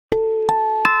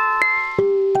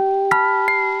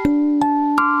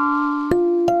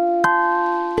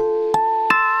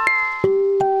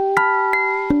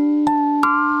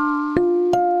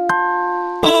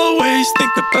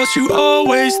about you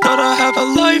always. Thought I'd have a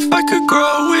life I could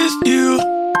grow with you.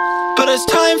 But as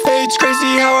time fades,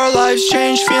 crazy how our lives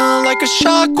change. Feeling like a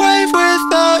shockwave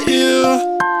without you.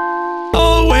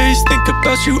 Always think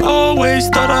about you always.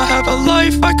 Thought I'd have a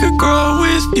life I could grow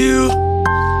with you.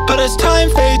 But as time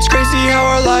fades, crazy how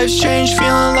our lives change.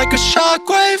 Feeling like a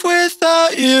shockwave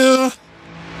without you.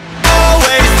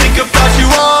 Always think about you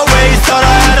always. Thought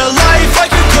I had a life I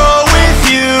could grow with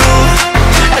you.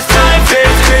 As time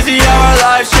fades, crazy how our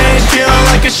lives change. Feeling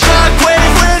like a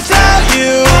shockwave without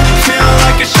you. Feeling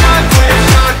like a shockwave,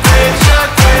 shockwave,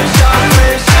 shockwave,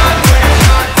 shockwave, shockwave,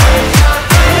 shockwave,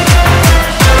 shockwave.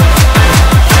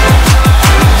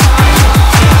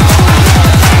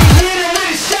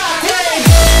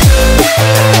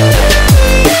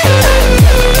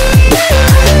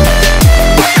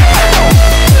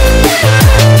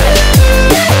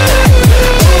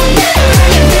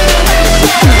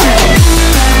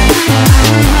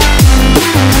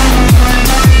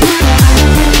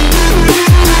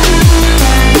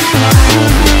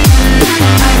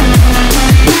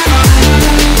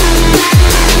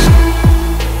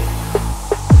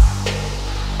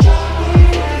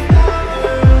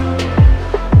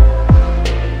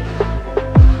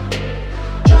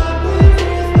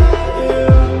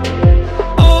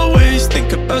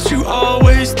 You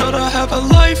always thought I'd have a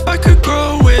life I could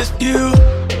grow with you.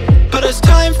 But as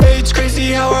time fades,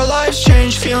 crazy how our lives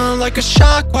change. Feeling like a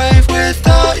shockwave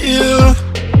without you.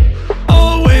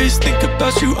 Always think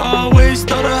about you always.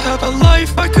 Thought I'd have a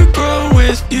life I could grow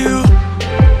with you.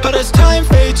 But as time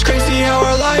fades, crazy how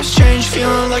our lives change.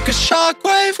 Feeling like a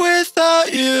shockwave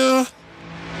without you.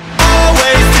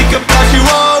 Always think about you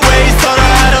always. Thought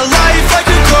I had a life I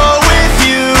could grow with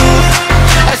you.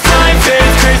 As time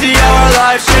fades, crazy how our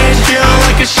lives change. Feeling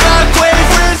like a shockwave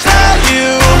without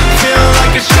you. Feeling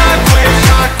like a shockwave,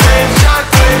 shockwave,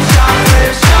 shockwave,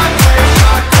 shockwave, shockwave,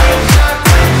 shockwave,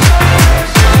 shockwave, shockwave,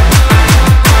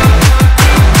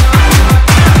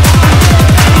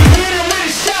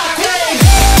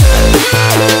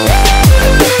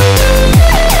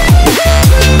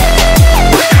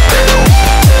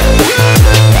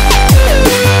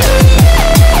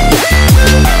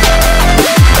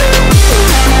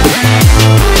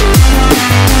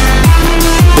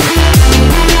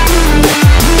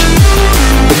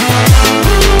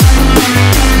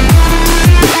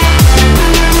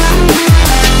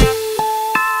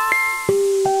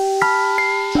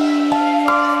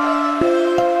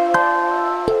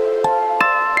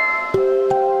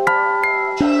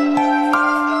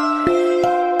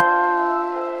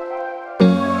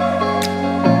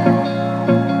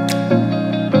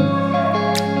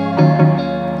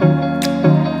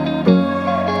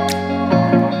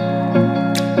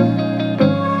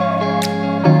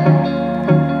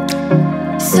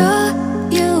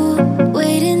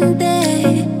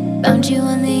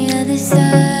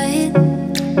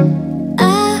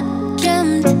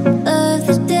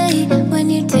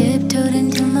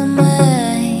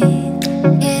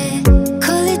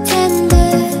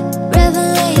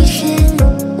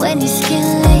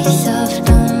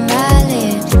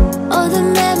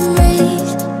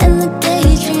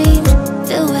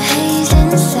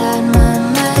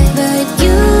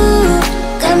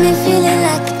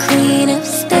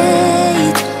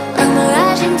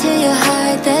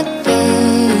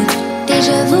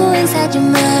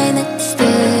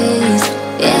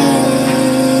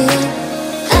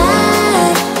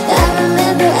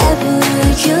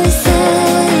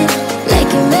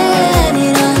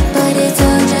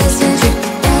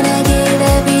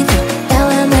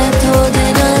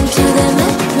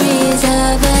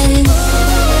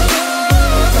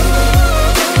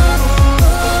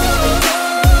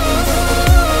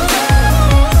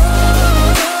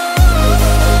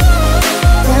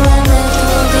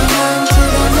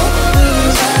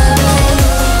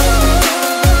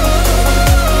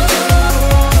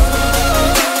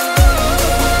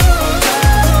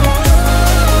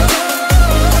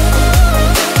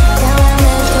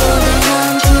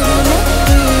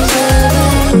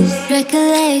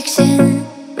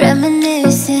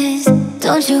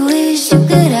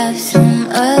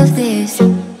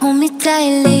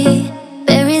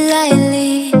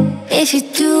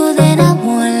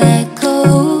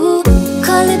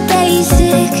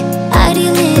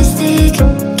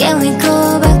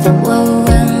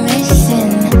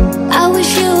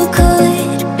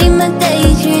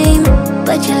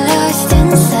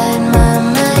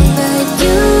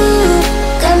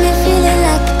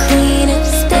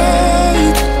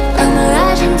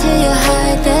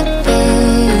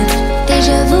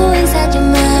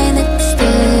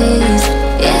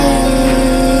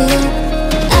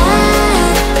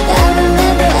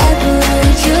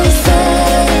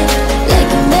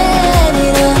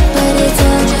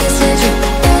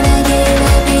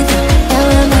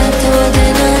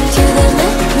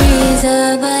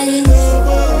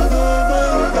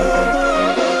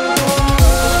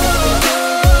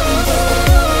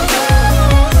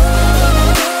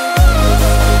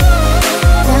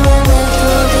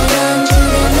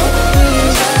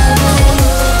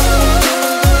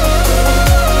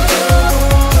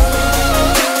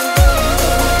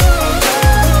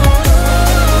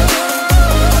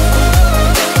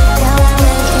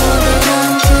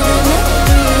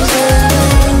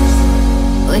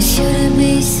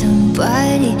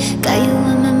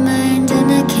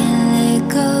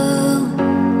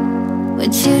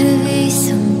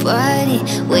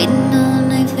 waiting all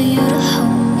night for you to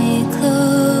hold me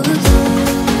close.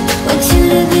 Want you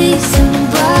to be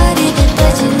somebody,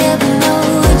 but you never know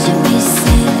what you're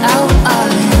missing out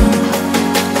on.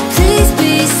 Please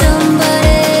be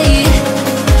somebody,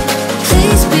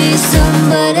 please be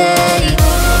somebody.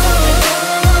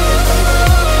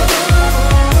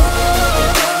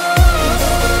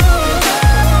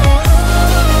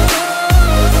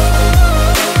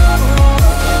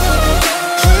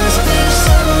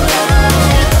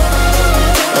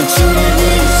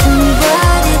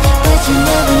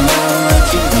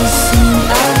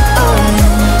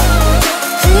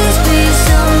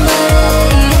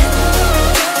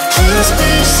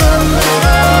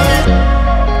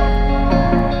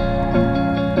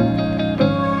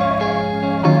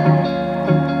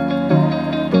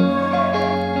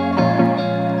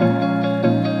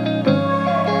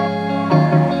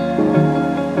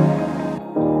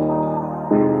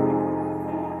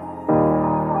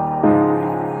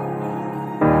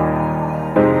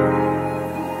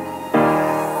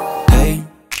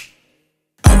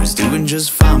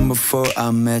 Just fine before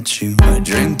I met you. I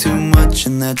drink too much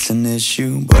and that's an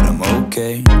issue, but I'm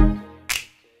okay.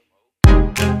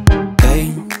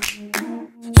 Hey,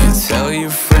 you tell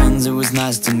your friends it was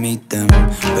nice to meet them,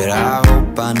 but I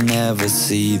hope I never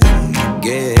see them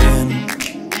again.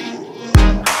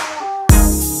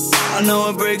 I know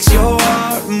it breaks your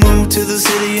heart. Moved to the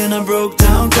city and I broke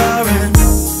down crying.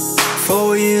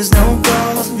 4 years, no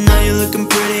calls. Now you're looking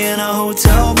pretty in a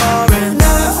hotel bar, and I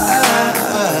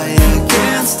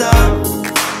can't stop.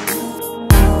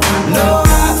 No,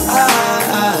 I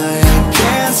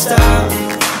can't stop.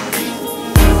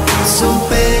 So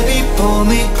baby, pull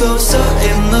me closer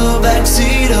in the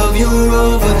backseat of your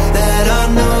Rover that I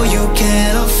know you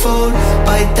can't afford.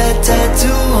 Bite that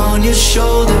tattoo on your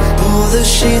shoulder. Pull the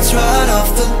sheets right off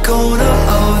the corner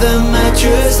of the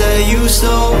mattress that you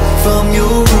stole from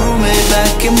your roommate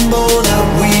back in Boulder.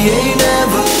 We ain't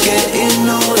never getting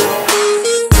older.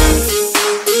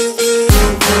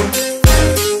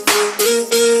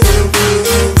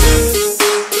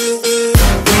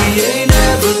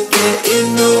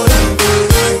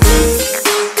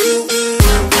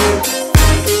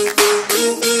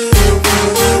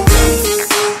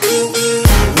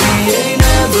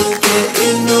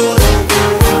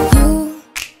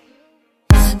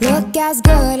 As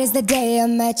good as the day I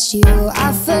met you.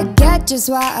 I forget just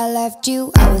why I left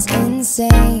you. I was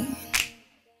insane.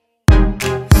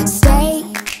 Stay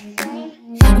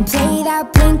and play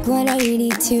that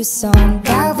Blink-182 song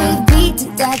that we beat to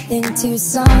death in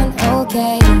Tucson.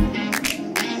 Okay,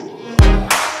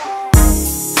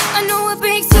 I know it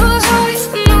breaks your heart.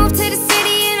 Moved to the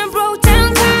city and I broke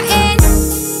down crying.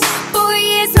 4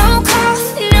 years, no call.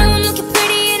 Now I'm looking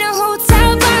pretty in a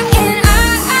hotel bar, and I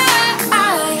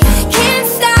can't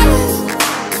stop.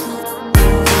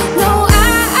 No, I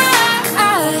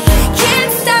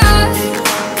can't stop.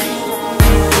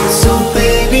 So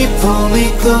baby, pull me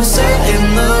closer in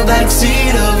the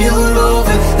backseat of your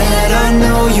Rover that I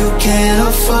know you can't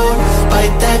afford.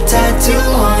 Bite that tattoo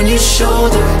on your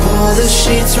shoulder. Pull the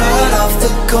sheets right off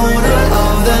the corner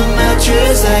of the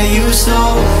mattress that you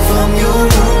stole from your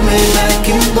roommate back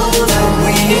in Boulder.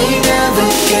 We ain't never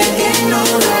getting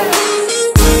older.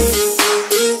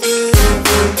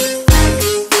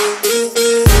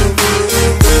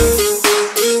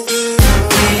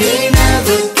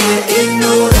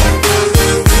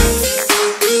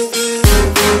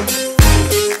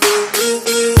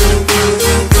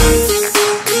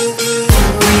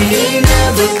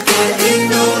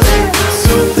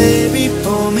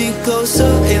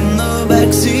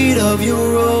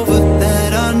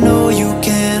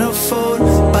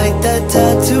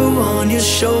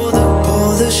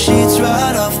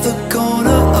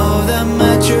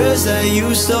 That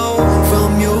you stole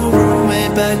from your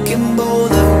roommate back in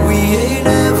Boulder. We ain't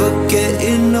never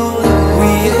getting older. We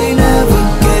ain't never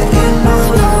getting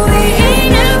older. We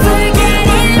ain't never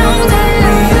getting older.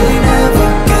 We ain't never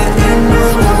getting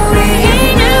older. We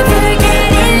ain't never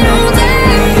getting older. We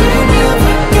ain't never getting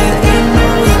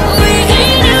older. We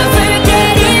ain't never getting older. We ain't never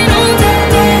getting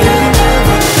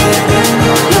older.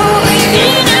 No, we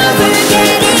ain't never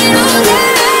getting older.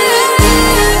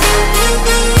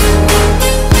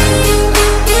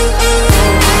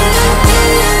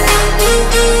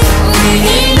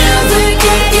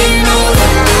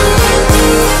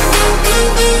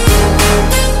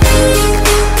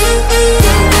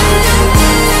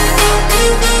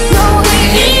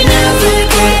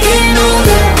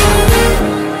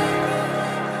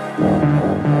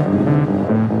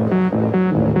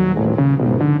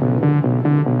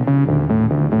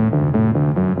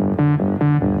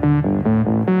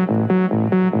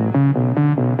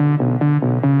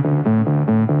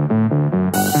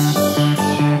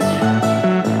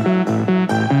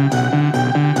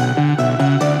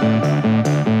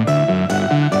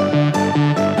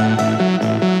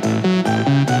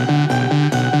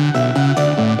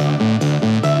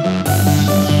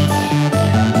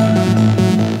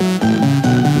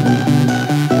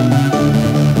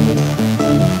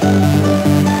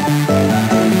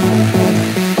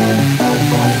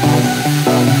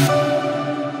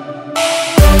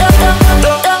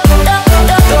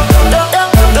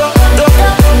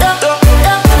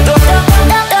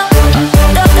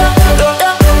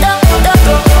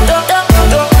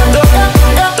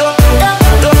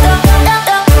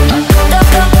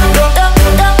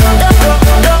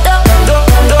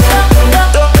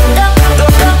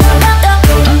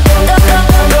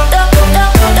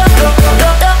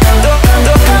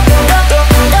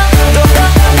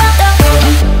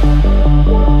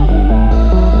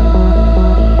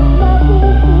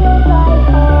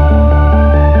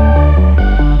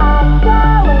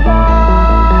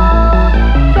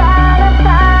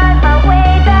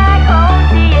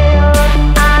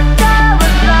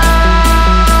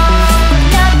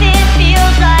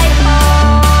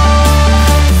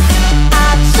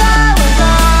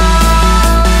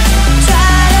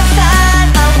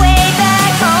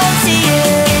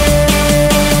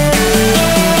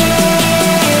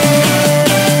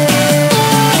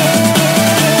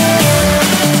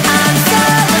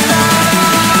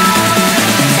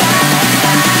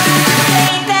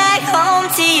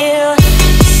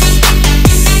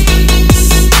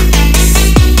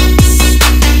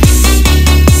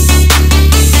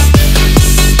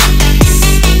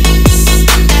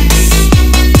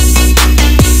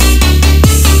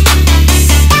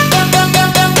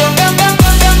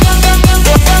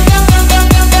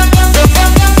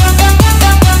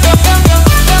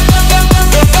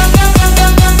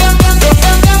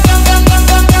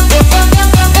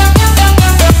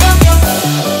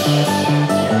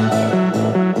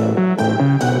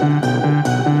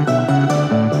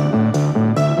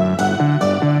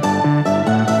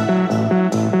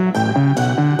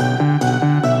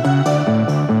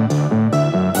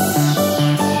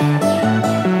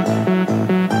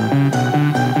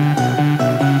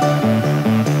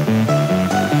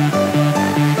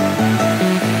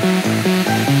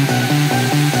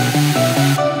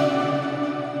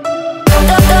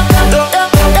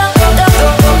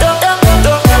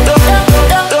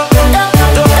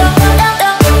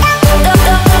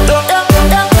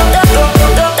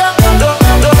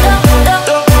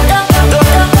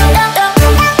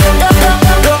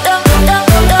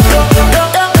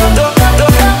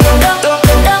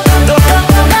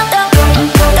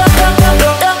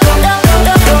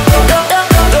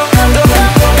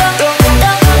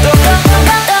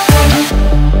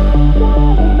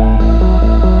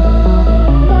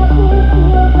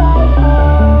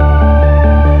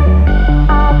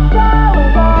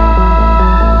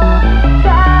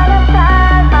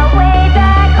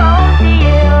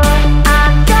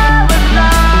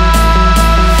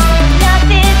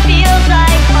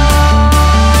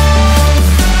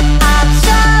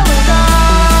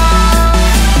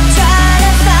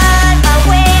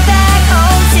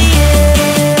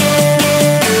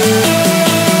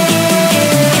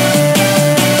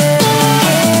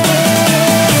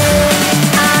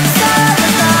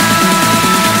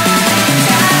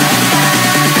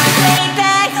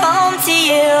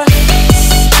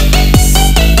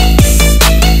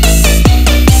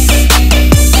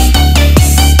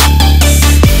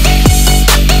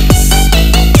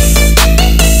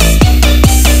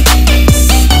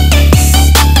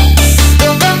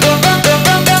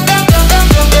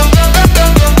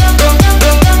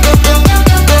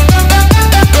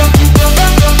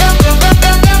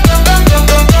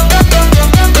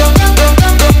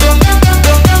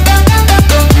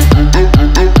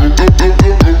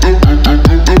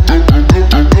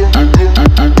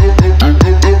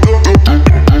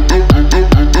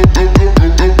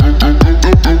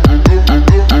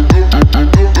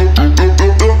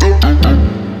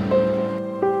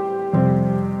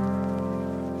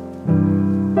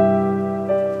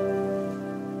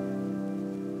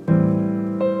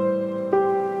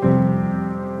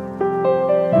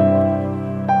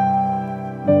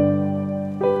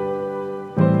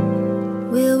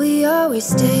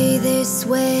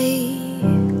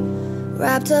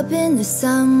 Wrapped up in the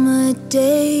summer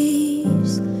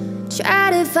days,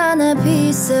 try to find that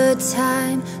piece of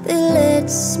time that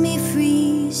lets me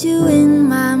freeze you in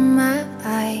my mind.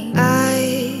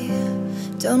 I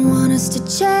don't want us to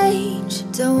change,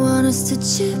 don't want us to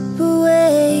chip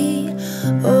away.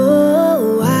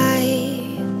 Oh,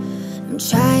 I'm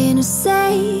trying to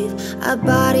save our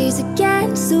bodies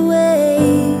against the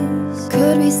waves.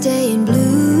 Could we stay in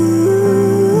blue?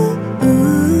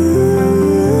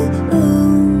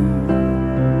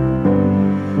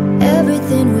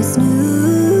 Everything was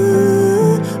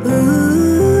new.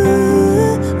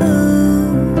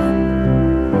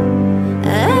 I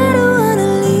don't wanna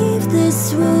leave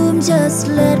this room, just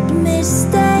let me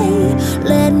stay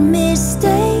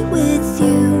with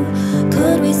you.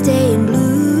 Could we stay in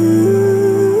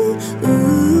blue?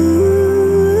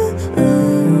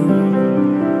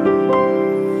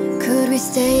 Could we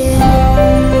stay in?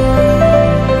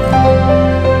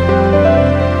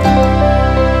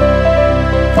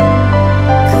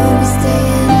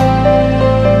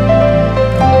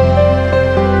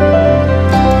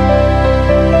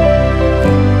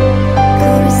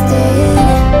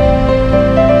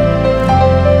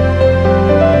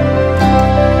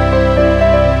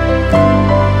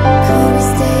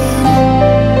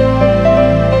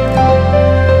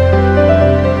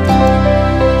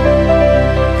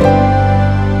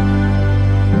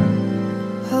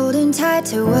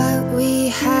 To what we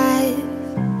have,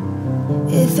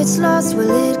 if it's lost, will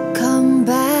it come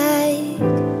back?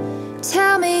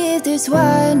 Tell me if this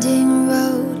winding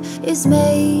road is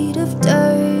made of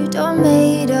dirt or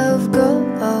made of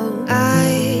gold.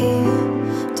 I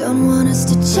don't want us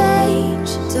to change,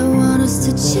 don't want us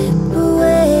to chip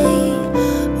away.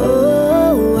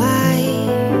 Oh,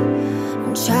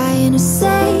 I'm trying to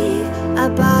save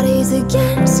our bodies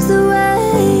against the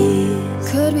waves.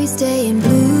 Could we stay in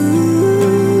blue?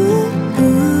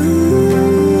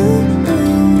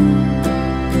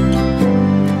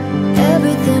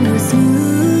 Everything was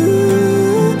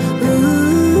new.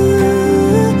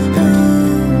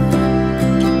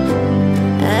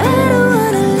 I don't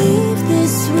wanna leave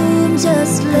this room,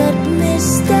 just let me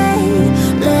stay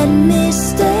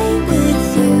with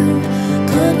you.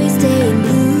 Could we stay in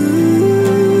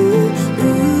blue?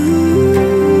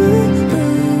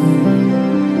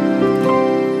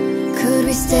 Could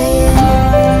we stay in?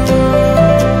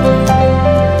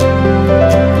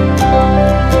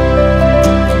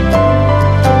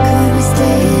 Could we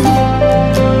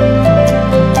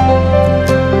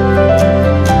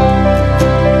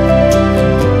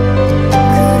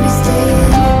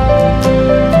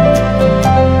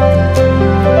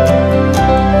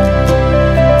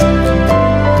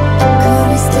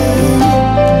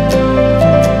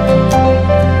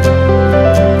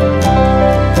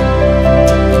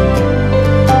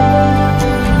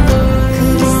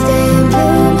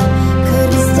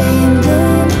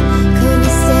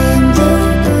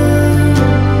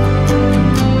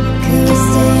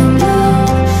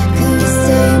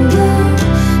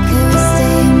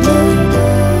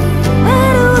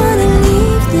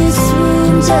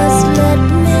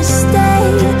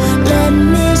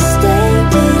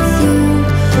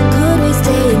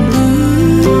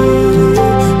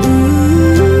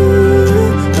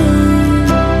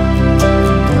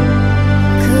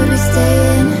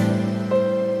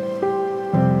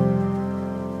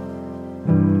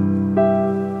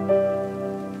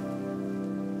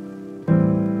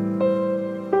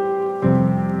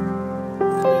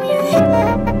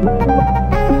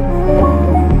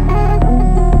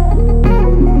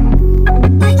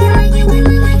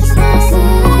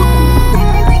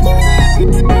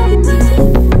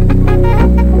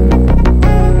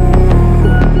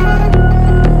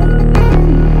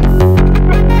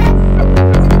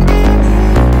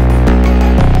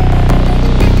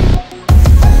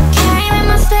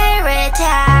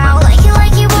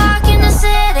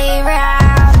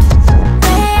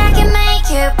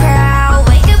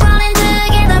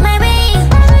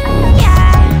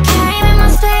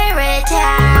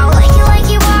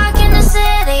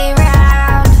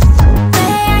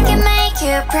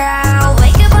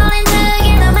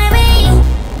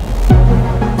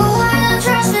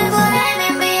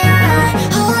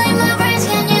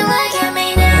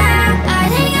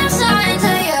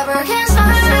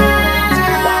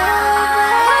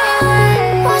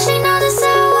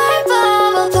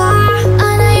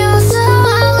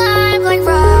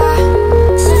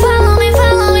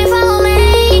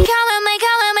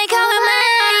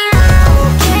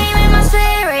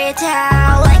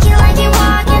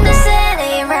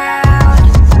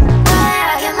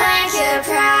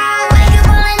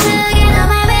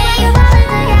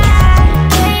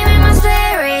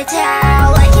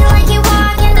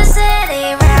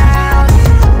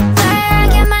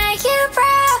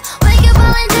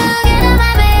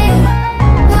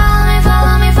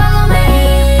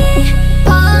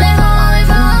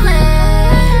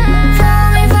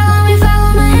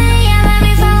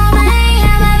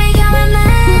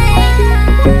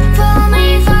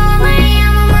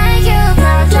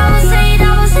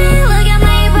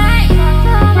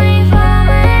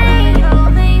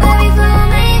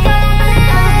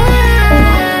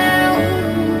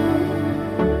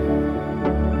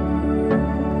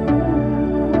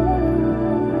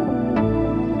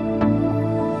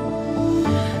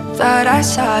thought I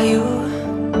saw you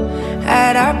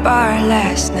at our bar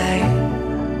last night.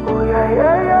 Ooh, yeah,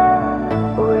 yeah,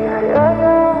 yeah. Ooh, yeah, yeah,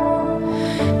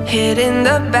 yeah. Hid in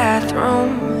the bathroom,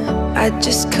 I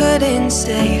just couldn't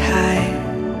say hi.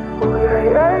 Ooh,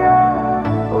 yeah, yeah,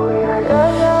 yeah. Ooh, yeah, yeah,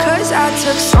 yeah. 'Cause I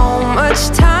took so much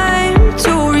time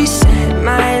to reset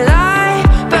my life,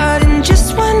 but in just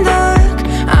one look,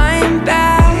 I'm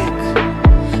back.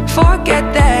 Forget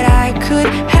that I could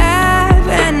have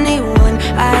anyone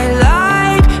I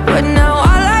like, but now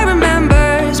all I remember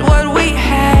is what we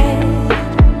had.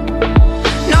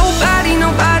 Nobody,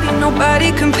 nobody, nobody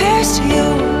compares to you.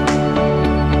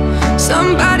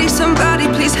 Somebody, somebody,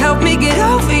 please help me get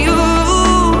over you.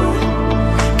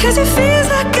 'Cause it feels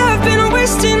like I've been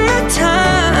wasting my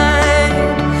time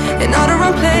in all the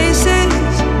wrong places,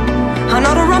 on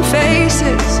all the wrong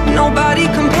faces. Nobody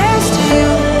compares to you.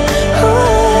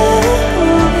 Ooh,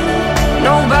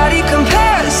 nobody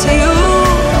compares to you.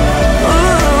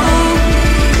 Ooh,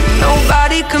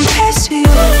 nobody compares to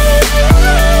you.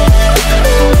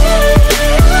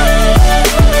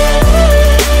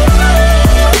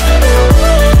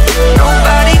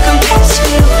 Nobody compares to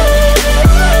you.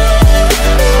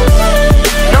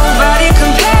 Nobody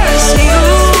compares to you.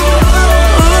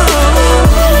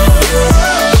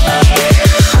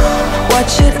 What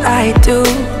should I do?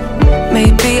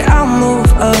 Maybe I'll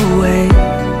move away.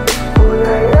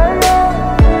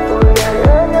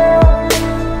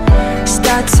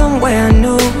 Start somewhere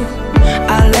new.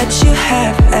 I'll let you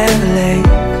have LA.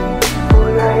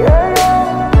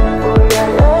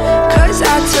 'Cause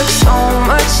I took so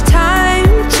much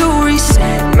time to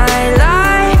reset my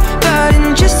life, but in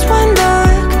just one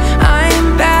look, I'm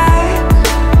back.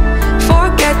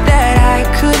 Forget that I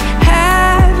could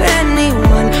have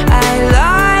anyone I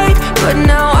like, but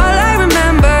now all I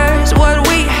remember is what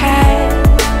we had.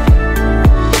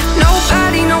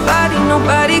 Nobody, nobody,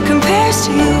 nobody compares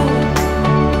to you.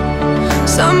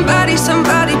 Somebody,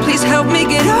 somebody, please help me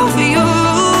get over you.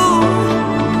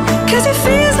 'Cause it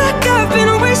feels like I've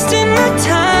been wasting my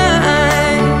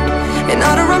time in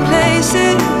all the wrong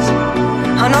places,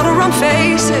 on all the wrong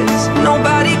faces.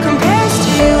 Nobody compares to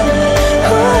you.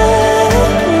 Ooh,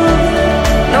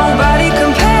 nobody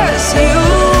compares to you.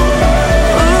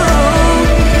 Ooh,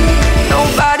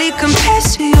 nobody compares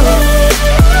to you.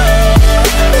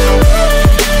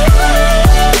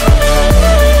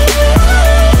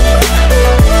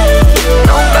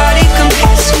 Nobody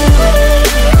compares to you.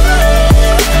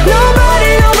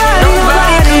 Nobody, nobody,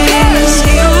 nobody compares to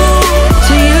you.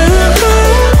 To you.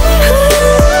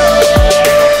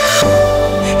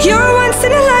 You're once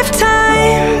in a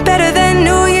lifetime, better than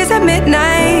New Year's at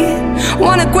midnight.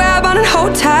 Wanna grab on and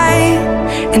hold tight,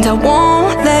 and I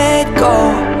won't let go.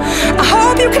 I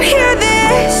hope you can hear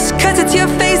this, 'cause it's your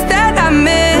face that I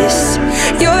miss,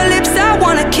 your lips I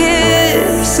wanna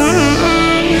kiss.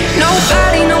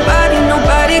 Nobody, nobody,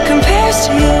 nobody compares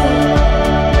to you.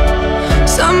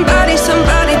 Somebody,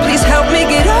 somebody, please help me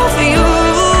get over you.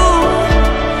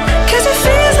 'Cause it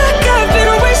feels like I've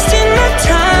been wasting my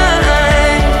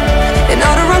time in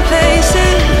all the wrong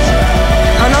places,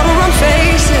 on all the wrong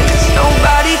faces.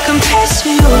 Nobody compares to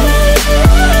you.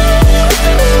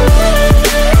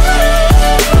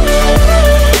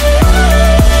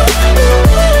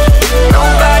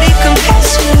 Nobody compares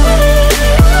to you.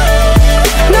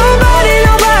 Nobody,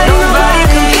 nobody, nobody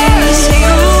compares to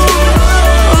you.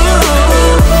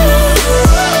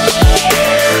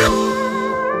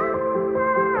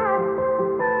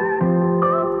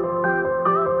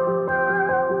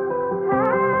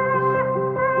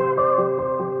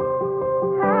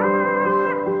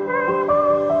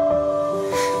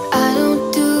 I don't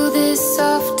do this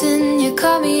often, you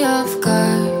caught me off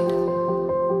guard.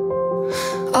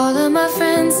 All of my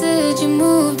friends said you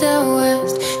moved out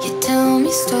west. You tell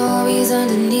me stories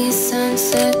underneath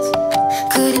sunsets.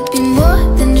 Could it be more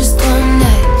than just one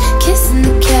night? Kissing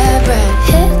the cab ride,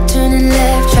 head turning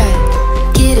left, right.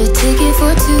 Get a ticket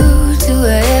for two to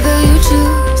wherever you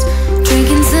choose.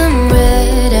 Drinking some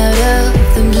red out of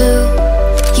the blue.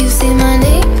 You say my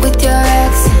name with your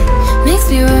accent, makes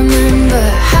me remember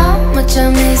how much I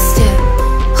missed you.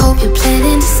 Hope you're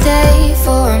planning to stay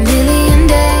for a million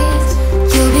days.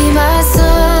 You'll be my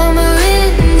summer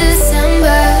in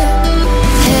December.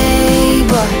 Hey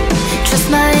boy, trust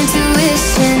my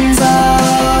intuitions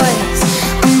always.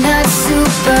 I'm not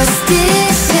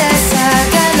superstitious, I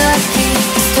got lucky.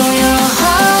 Stole your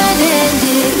heart and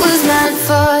it was mine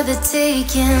for the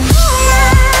taking.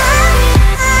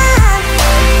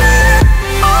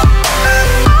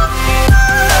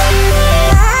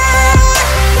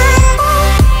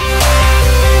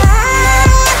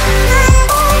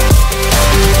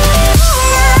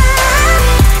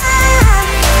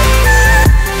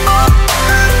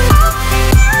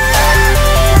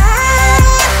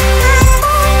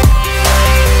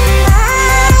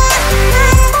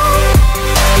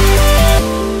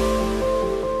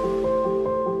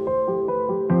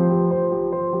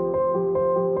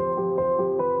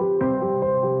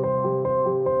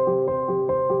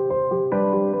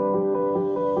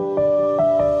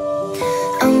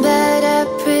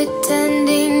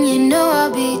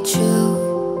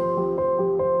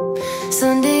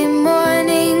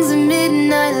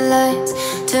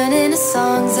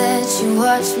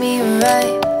 watch me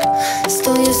right.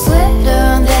 Stole your sweater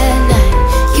on that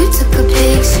night. You took a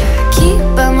picture, keep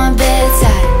by my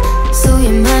bedside. So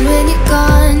you're mine when you're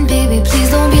gone, baby, please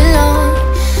don't be long.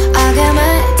 I got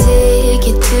my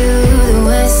ticket to the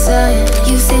west side.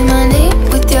 You say my name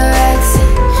with your accent,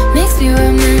 makes me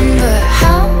remember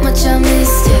how much I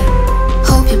missed you.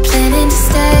 Hope you're planning to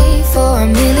stay for a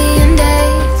million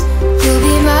days. You'll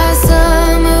be my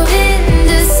summer in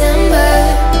December.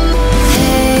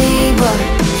 Hey boy,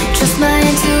 trust my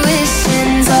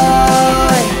intuitions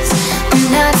always. I'm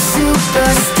not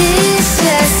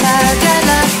superstitious, I got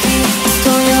lucky.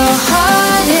 Stole your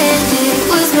heart and it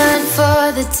was mine for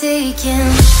the taking.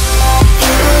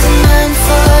 It was mine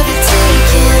for the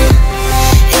taking.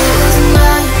 It was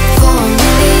mine for a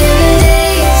million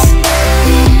days,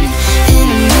 in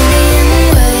a million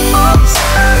ways.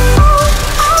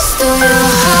 Stole your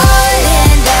heart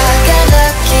and I got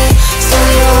lucky.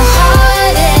 Stole your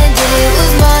heart and it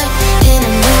was mine in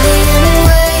a million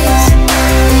ways,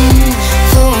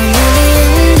 for a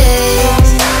million days.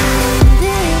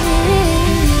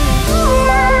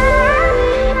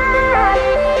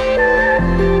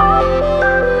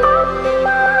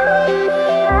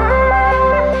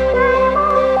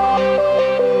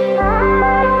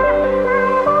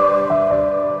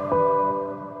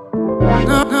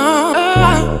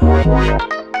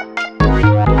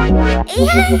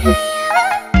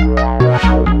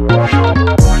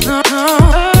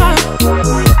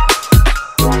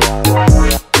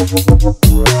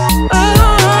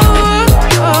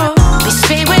 Be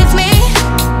straight with me,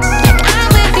 like I'm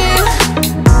with you.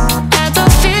 I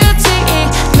don't feel to it,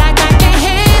 like I can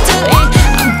handle it.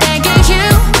 I'm begging you,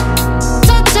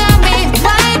 don't tell me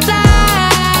white lies.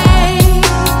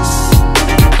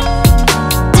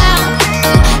 Down,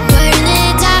 burn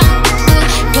it down,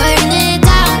 burn it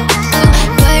down,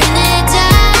 burn it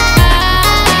down.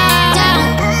 Down,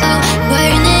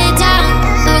 burn it down,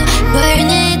 burn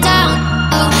it down,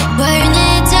 burn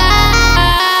it down.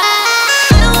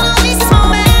 I don't wanna waste this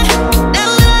moment,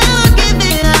 never ever give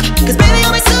it up. 'Cause baby,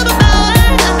 you're my superpower,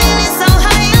 I'm feeling so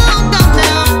high, you don't know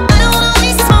now. I don't wanna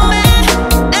waste this moment,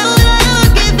 never ever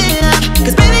give it up.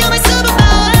 'Cause baby, you're my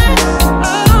superpower.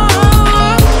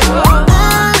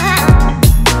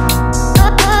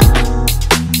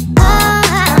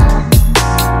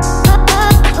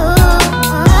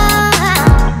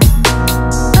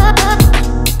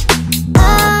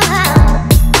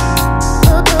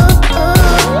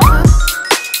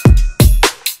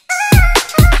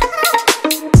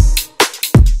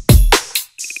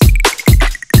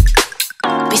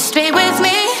 Be straight with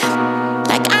me,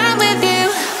 like I'm with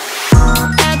you.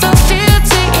 I don't feel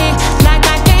to it, like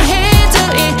I can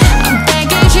handle it. I'm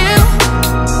begging you,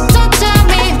 don't tell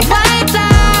me white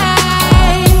lies.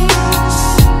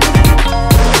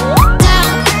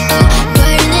 Down,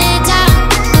 burn it down,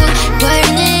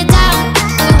 burn it down,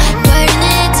 burn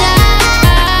it down.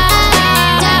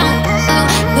 Down,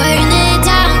 burn it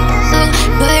down,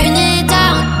 burn it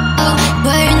down,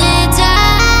 burn it down.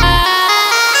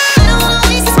 I don't wanna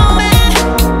waste this moment,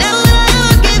 never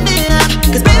ever give it up.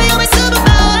 'Cause baby, you're my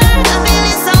superpower, I'm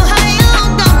feeling so high, you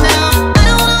don't know now. I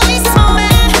don't wanna waste this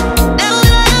moment, never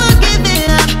ever give it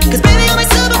up. 'Cause baby, you're my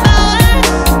superpower.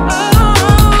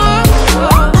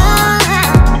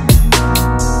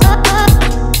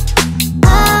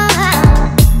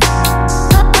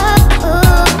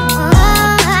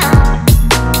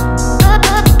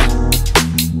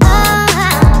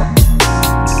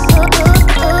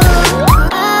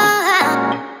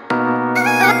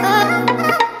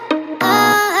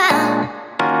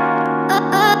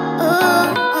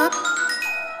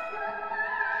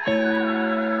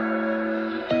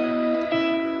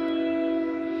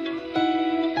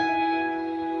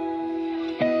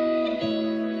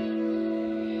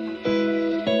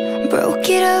 Broke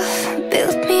it off,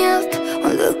 built me up.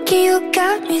 One look at you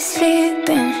got me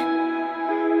sleeping.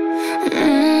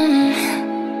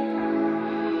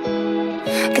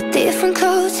 Got different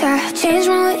clothes, I changed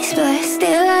my ways, but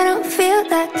still I don't feel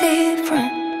that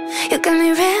different. You got me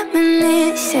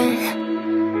reminiscing.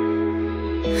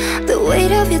 The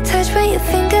weight of your touch when your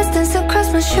fingers dance across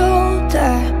my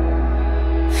shoulder.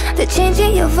 The change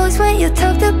in your voice when you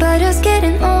talked about us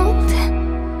getting old.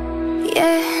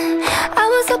 Yeah, I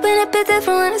was hoping it'd be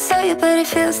different when I saw you, but it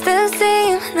feels the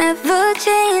same, never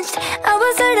changed. I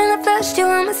was certain I flashed you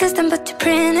on my system, but you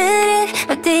printed it,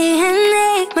 my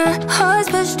DNA. My heart's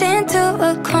pushed into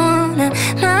a corner,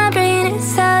 my brain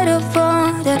is out of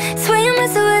order. Swear you're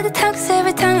messing with the time, 'cause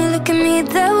every time you look at me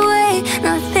that way,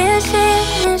 nothing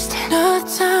changed. No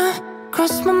time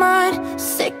crossed my mind,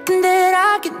 second that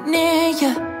I get near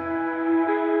you,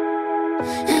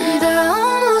 And I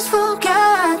almost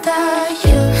forgot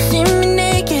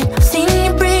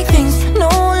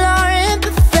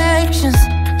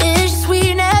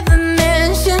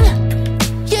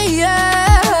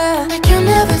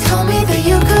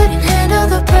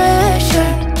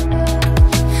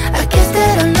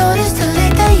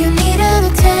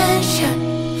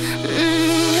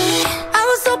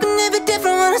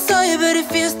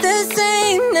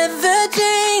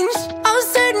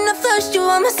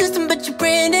on my system, but you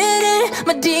printed in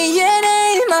my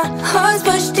DNA. My heart's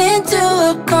pushed into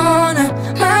a corner,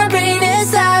 my brain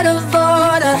is out of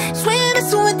order. Swimming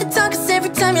so with the tongue, 'cause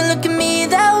every time you look at me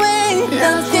that way,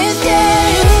 nothing's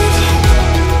changed.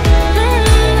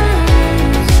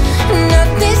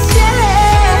 Nothing's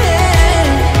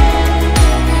changed.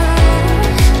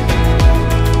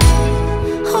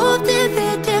 Hope that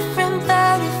we're different,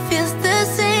 but it feels the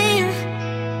same.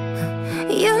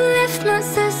 You left my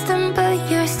system, but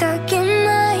you're stuck in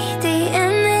my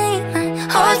DNA. My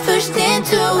heart's pushed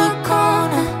into a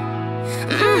corner.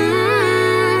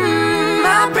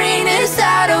 My brain is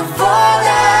out of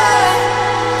order.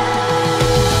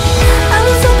 I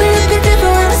was hoping it'd be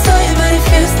different when I saw you, but it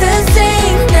feels the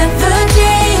same. Never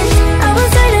changed. I was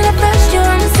certain I flashed you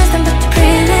on the system, but you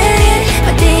printed it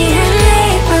my DNA.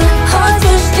 My heart's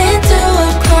pushed into a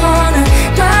corner.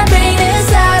 My brain is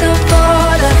out of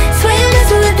order. Swear you're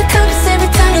messing with the compass every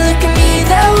time you look at me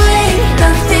that way.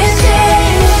 Nothing's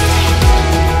changed.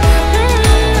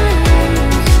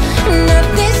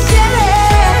 Nothing's changed.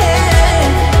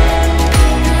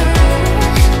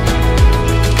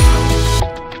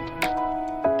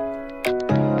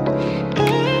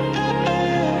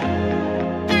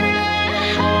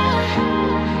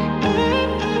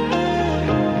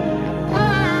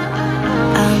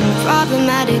 I'm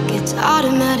problematic, it's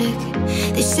automatic.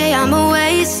 They say I'm a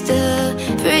waste, a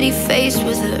pretty face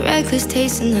with a reckless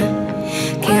taste, and I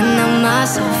can't help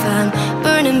myself. I'm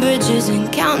burning bridges and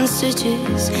counting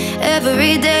stitches.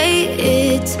 Every day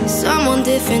it's someone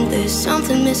different, there's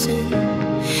something missing.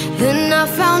 Then I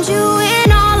found you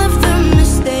in all of the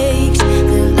mistakes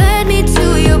that led me to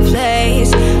your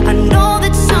place. I know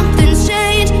that something's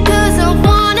changed, 'cause I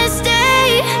wanna stay.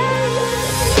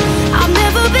 I've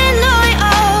never been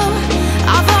loyal,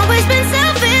 I've always been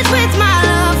selfish with my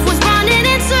love, was running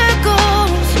in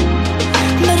circles.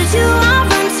 But it's you I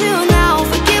run to now,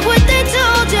 forget what they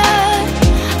told ya.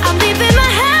 I'm leaving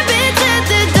my habits at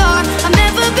the door. I've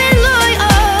never been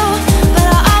loyal, but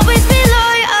I'll always be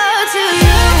loyal to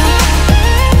you.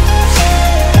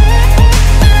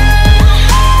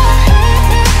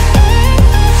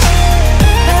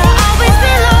 But I'll always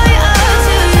be loyal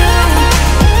to you.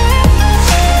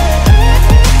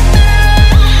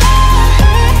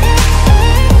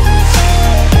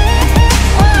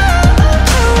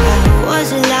 I was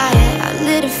a liar, I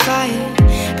lit a fire,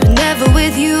 but never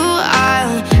with you.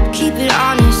 I'll keep it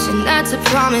honest, and that's a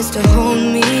promise to hold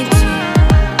me to.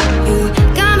 You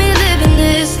got me living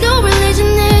this, no religion,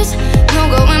 there's no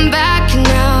going back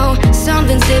now.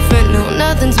 Something's different, no,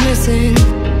 nothing's missing.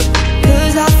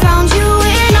 'Cause I found you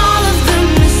in all of the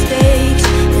mistakes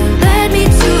that led me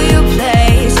to your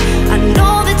place. I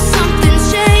know that something's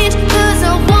changed, 'cause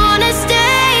I wanna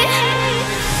stay.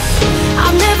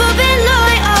 I've never been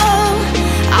loyal,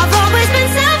 I've always been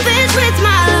selfish with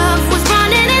my love, was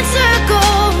running in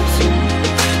circles.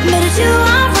 But it's you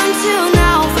I run to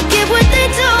now, forget what they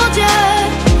told ya.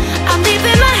 I'm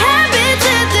leaving my habits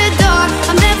at the door.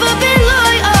 I've never been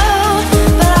loyal,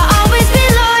 but I'll always be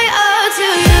loyal to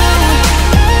you.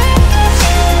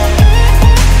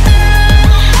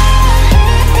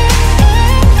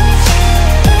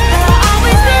 But I'll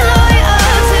always be loyal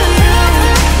to you.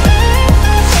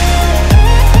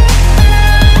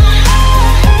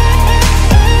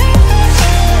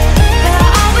 But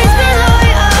I'll always be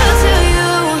loyal to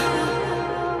you.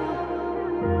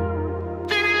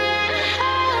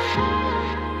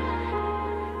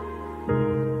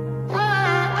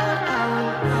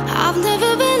 I've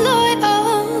never been loyal,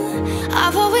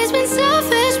 I've always been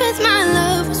selfish with my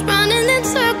love, was running in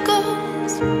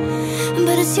circles.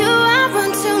 But it's you I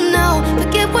run to now,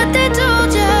 forget what they told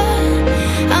ya.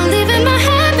 I'm leaving my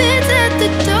habits at the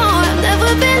door. I've never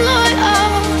been loyal,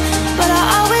 but I'll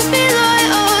always be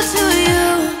loyal to you.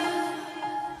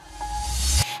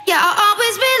 Yeah, I'll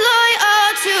always be loyal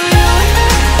to you.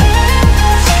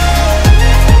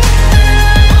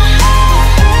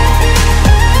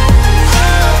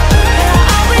 But I'll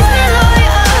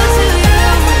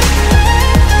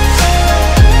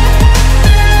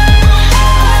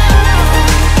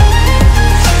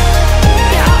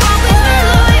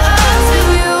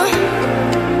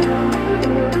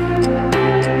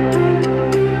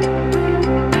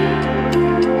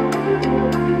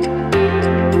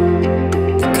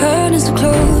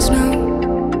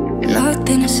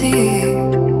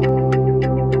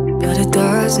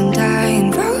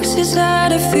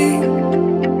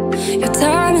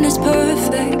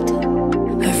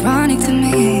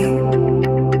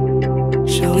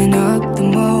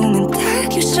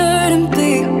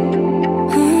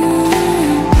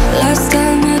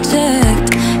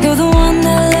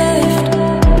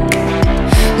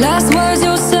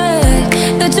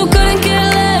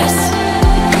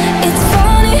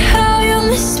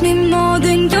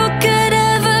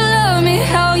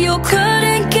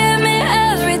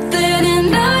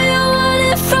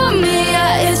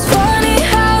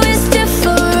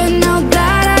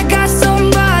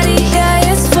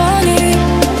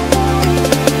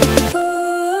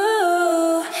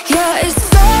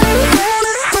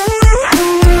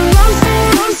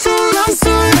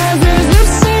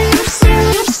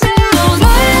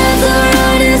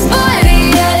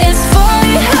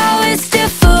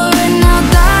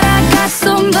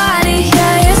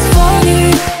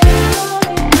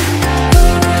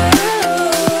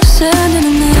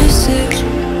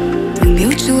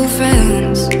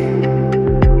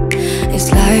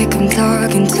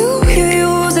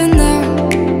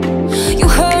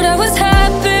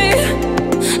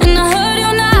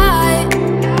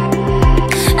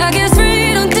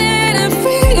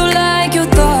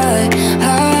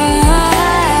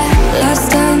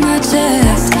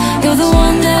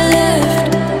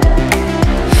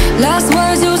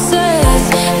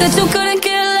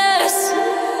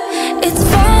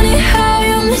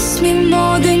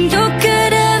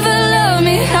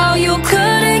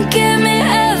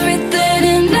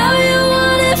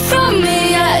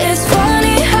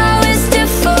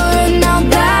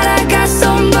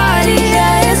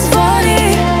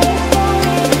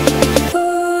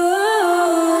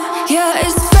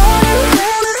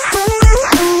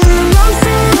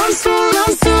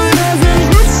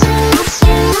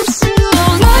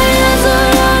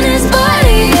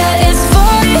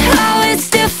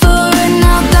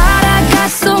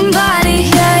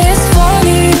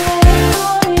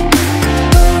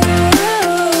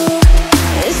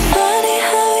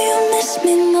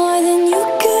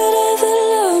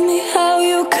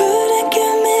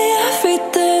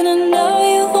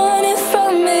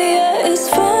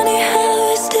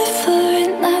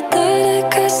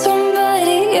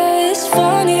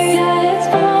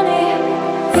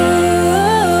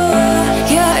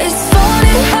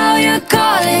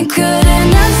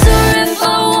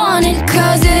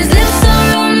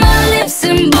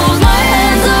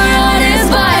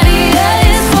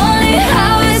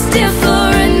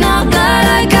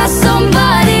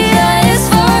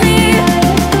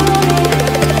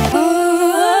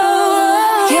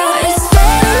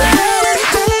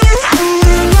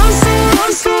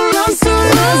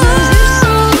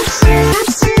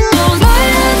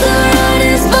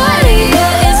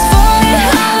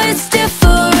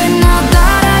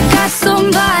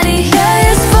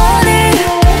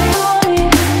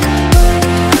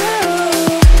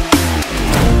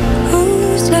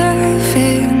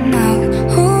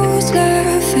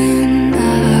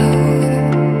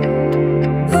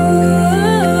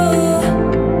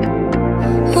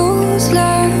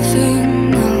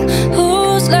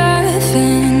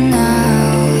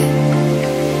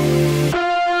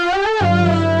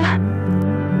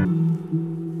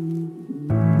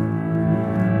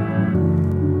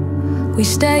We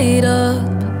stayed up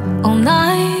all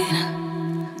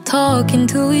night, talking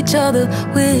to each other,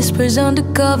 whispers under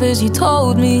covers. You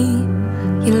told me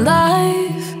your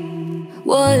life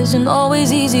wasn't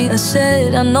always easy. I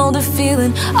said, I know the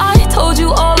feeling. I told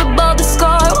you all about the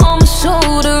scar on my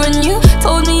shoulder, and you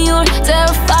told me you're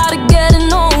terrified of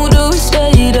getting older. We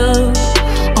stayed up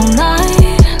all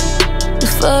night, the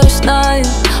first night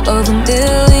of a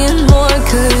million more.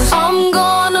 Cause I'm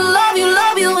gonna love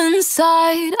you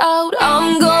inside out.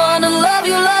 I'm gonna love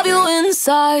you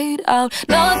inside out.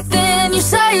 Nothing you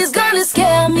say is gonna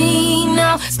scare me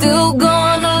now. Still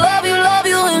gonna love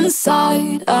you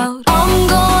inside out. I'm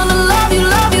gonna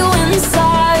love you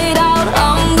inside out.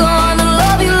 I'm gonna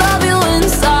love you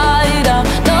inside out.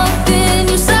 Nothing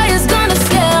you say is gonna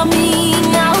scare me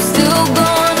now. Still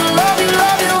gonna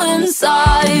love you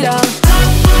inside out.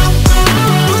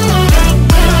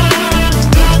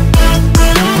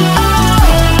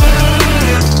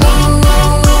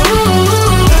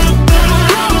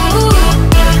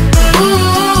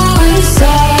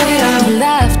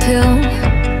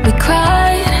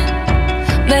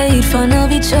 Fun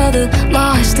of each other,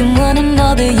 lost in one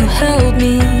another. You held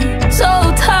me so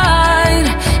tight,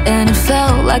 and it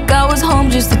felt like I was home,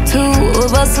 just the two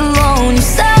of us alone. You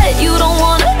said you don't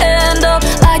wanna end up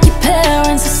like your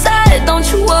parents. I said, don't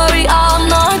you worry, I'm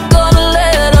not gonna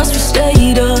let us. We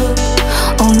stayed up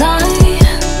all night,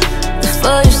 the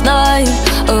first night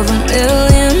of a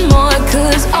million more.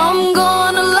 Cause I'm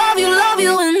gonna love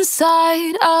you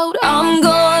inside out. I'm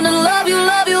gonna love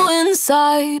you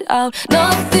inside out.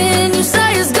 Nothing you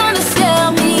say is gonna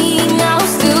scare me now.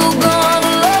 Still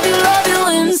gonna love you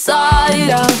inside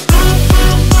out.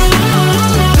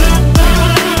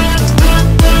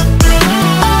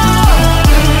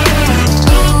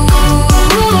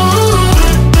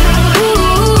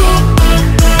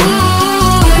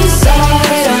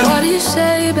 What do you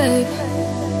say, babe?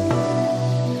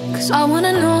 Cause I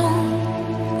wanna know.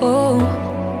 Oh,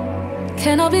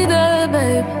 can I be there,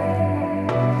 babe?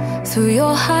 Through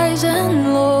your highs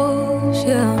and lows,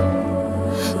 yeah.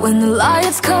 When the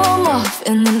lights come off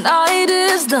and the night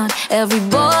is done,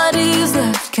 everybody's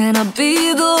left. Can I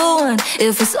be the one?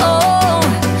 If it's all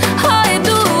I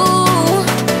do,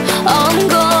 I'm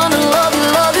gonna